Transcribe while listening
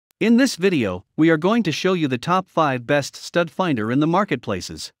In this video, we are going to show you the top 5 best stud finder in the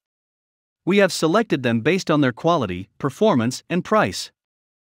marketplaces. We have selected them based on their quality, performance, and price.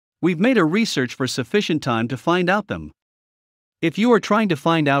 We've made a research for sufficient time to find out them. If you are trying to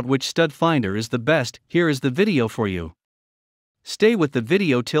find out which stud finder is the best, here is the video for you. Stay with the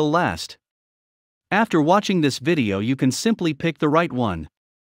video till last. After watching this video, you can simply pick the right one.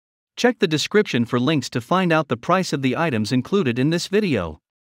 Check the description for links to find out the price of the items included in this video.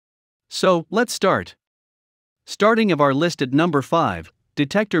 So, let's start. Starting of our list at number 5,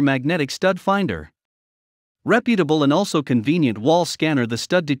 Detector Magnetic Stud Finder. Reputable and also convenient wall scanner. The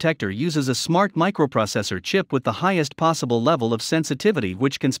Stud Detector uses a smart microprocessor chip with the highest possible level of sensitivity,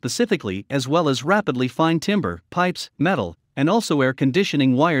 which can specifically as well as rapidly find timber, pipes, metal, and also air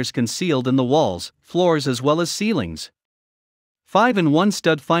conditioning wires concealed in the walls, floors as well as ceilings. 5-in-1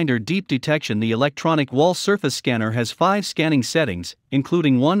 Stud Finder Deep Detection. The electronic wall surface scanner has 5 scanning settings,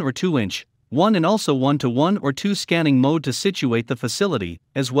 including 1 or 2 inch, 1 and also 1 to 1 or 2 scanning mode to situate the facility,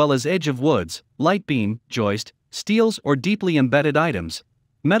 as well as edge of woods, light beam, joist, steels or deeply embedded items.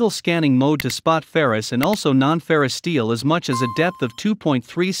 Metal scanning mode to spot ferrous and also non-ferrous steel as much as a depth of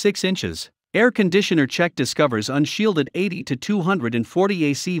 2.36 inches. Air conditioner check discovers unshielded 80 to 240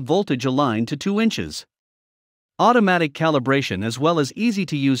 AC voltage aligned to 2 inches. Automatic calibration as well as easy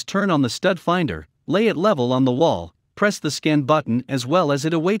to use. Turn on the stud finder, lay it level on the wall, press the scan button as well as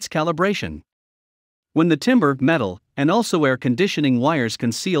it awaits calibration. When the timber, metal, and also air conditioning wires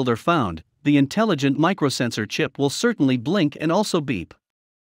concealed are found, the intelligent microsensor chip will certainly blink and also beep.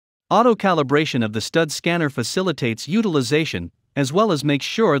 Auto calibration of the stud scanner facilitates utilization, as well as makes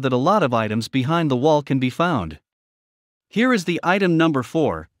sure that a lot of items behind the wall can be found. Here is the item number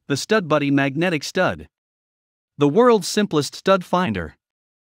 4, the StudBuddy Magnetic Stud. The world's simplest stud finder.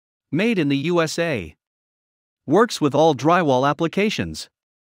 Made in the USA. Works with all drywall applications.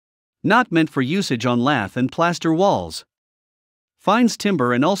 Not meant for usage on lath and plaster walls. Finds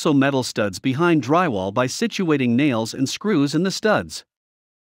timber and also metal studs behind drywall by situating nails and screws in the studs.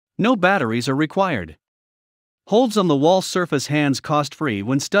 No batteries are required. Holds on the wall surface. Hands cost-free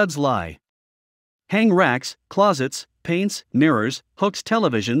when studs lie. Hang racks, closets, paints, mirrors, hooks,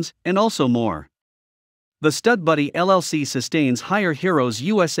 televisions, and also more. The StudBuddy LLC sustains Higher Heroes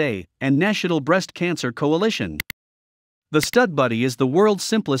USA and National Breast Cancer Coalition. The StudBuddy is the world's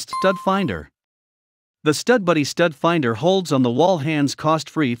simplest stud finder. The StudBuddy stud finder holds on the wall. Hands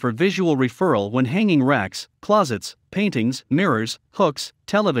cost-free for visual referral when hanging racks, closets, paintings, mirrors, hooks,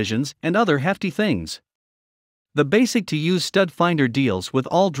 televisions, and other hefty things. The basic to use stud finder deals with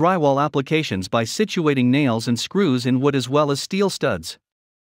all drywall applications by situating nails and screws in wood as well as steel studs.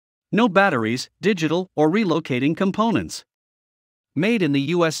 No batteries, digital, or relocating components. Made in the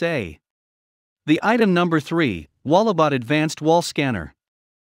USA. The item number 3, Walabot Advanced Wall Scanner.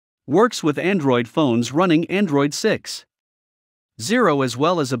 Works with Android phones running Android 6.0 as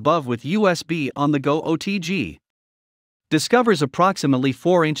well as above with USB on-the-go OTG. Discovers approximately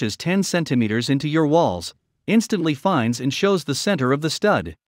 4 inches 10 centimeters into your walls, instantly finds and shows the center of the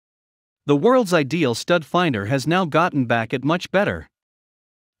stud. The world's ideal stud finder has now gotten back at much better.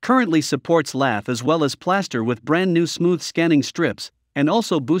 Currently supports lath as well as plaster with brand new smooth scanning strips, and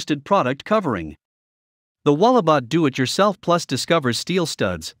also boosted product covering. The Walabot Do-It-Yourself Plus discovers steel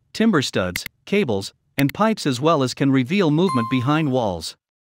studs, timber studs, cables, and pipes as well as can reveal movement behind walls.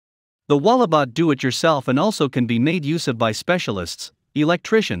 The Walabot Do-It-Yourself and also can be made use of by specialists,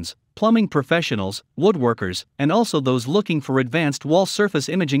 electricians, plumbing professionals, woodworkers, and also those looking for advanced wall surface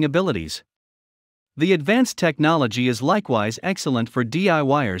imaging abilities. The advanced technology is likewise excellent for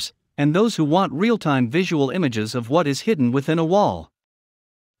DIYers and those who want real-time visual images of what is hidden within a wall.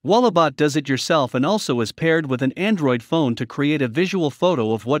 Walabot does it yourself and also is paired with an Android phone to create a visual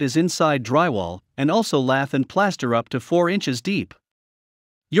photo of what is inside drywall and also lath and plaster up to 4 inches deep.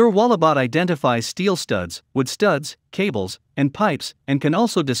 Your Walabot identifies steel studs, wood studs, cables, and pipes and can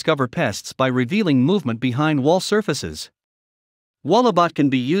also discover pests by revealing movement behind wall surfaces. Walabot can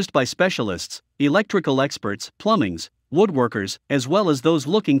be used by specialists, electrical experts, plumbings, woodworkers, as well as those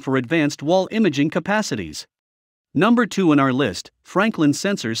looking for advanced wall imaging capacities. Number 2 in our list, Franklin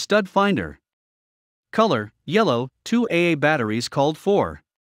Sensors Stud Finder. Color, yellow, 2 AA batteries called for.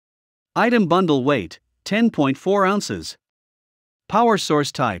 Item bundle weight, 10.4 ounces. Power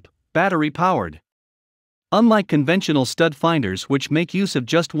source type, battery powered. Unlike conventional stud finders which make use of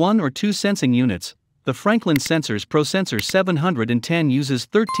just 1 or 2 sensing units, the Franklin Sensors Pro Sensor 710 uses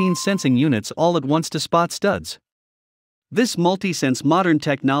 13 sensing units all at once to spot studs. This multi-sense modern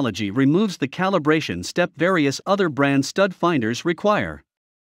technology removes the calibration step various other brand stud finders require.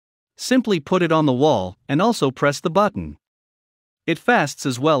 Simply put it on the wall and also press the button. It fasts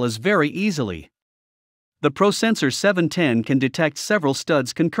as well as very easily. The Pro Sensor 710 can detect several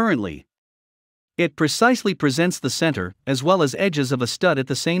studs concurrently. It precisely presents the center as well as edges of a stud at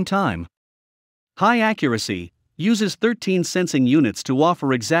the same time. High accuracy, uses 13 sensing units to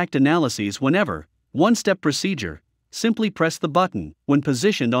offer exact analyses whenever, one-step procedure, simply press the button. When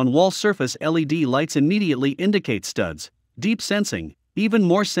positioned on wall surface, LED lights immediately indicate studs. Deep sensing, even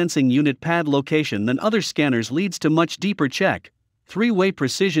more sensing unit pad location than other scanners leads to much deeper check. Three-way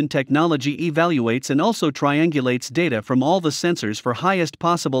precision technology evaluates and also triangulates data from all the sensors for highest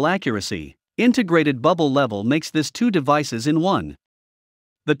possible accuracy. Integrated bubble level makes this two devices in one.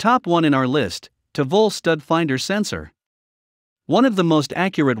 The top one in our list, Tavool Stud Finder Sensor. One of the most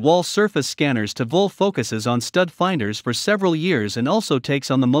accurate wall surface scanners, Tavool focuses on stud finders for several years and also takes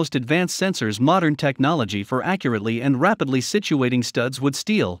on the most advanced sensors, modern technology for accurately and rapidly situating studs with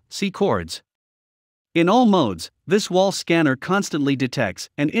steel, C cords. In all modes, this wall scanner constantly detects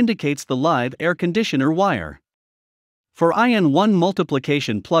and indicates the live air conditioner wire. For IN1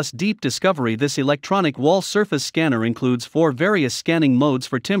 multiplication plus deep discovery, this electronic wall surface scanner includes 4 various scanning modes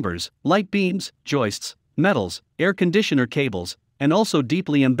for timbers, light beams, joists, metals, air conditioner cables, and also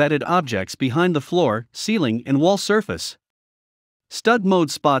deeply embedded objects behind the floor, ceiling, and wall surface. Stud mode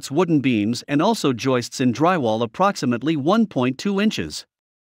spots wooden beams and also joists in drywall approximately 1.2 inches.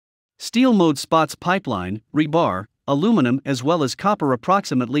 Steel mode spots pipeline, rebar, aluminum as well as copper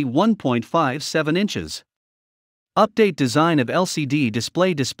approximately 1.57 inches. Update design of LCD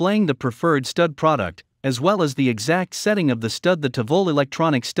display displaying the preferred stud product, as well as the exact setting of the stud. The Tavool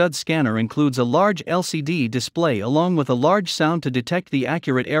electronic stud scanner includes a large LCD display along with a large sound to detect the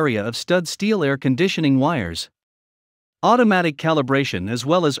accurate area of stud steel air conditioning wires. Automatic calibration as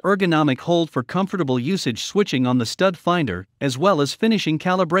well as ergonomic hold for comfortable usage, switching on the stud finder, as well as finishing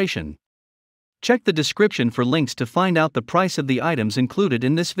calibration. Check the description for links to find out the price of the items included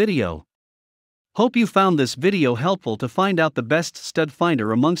in this video. Hope you found this video helpful to find out the best stud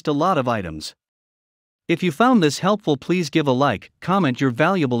finder amongst a lot of items. If you found this helpful, please give a like, comment your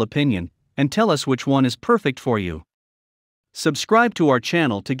valuable opinion, and tell us which one is perfect for you. Subscribe to our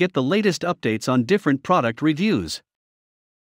channel to get the latest updates on different product reviews.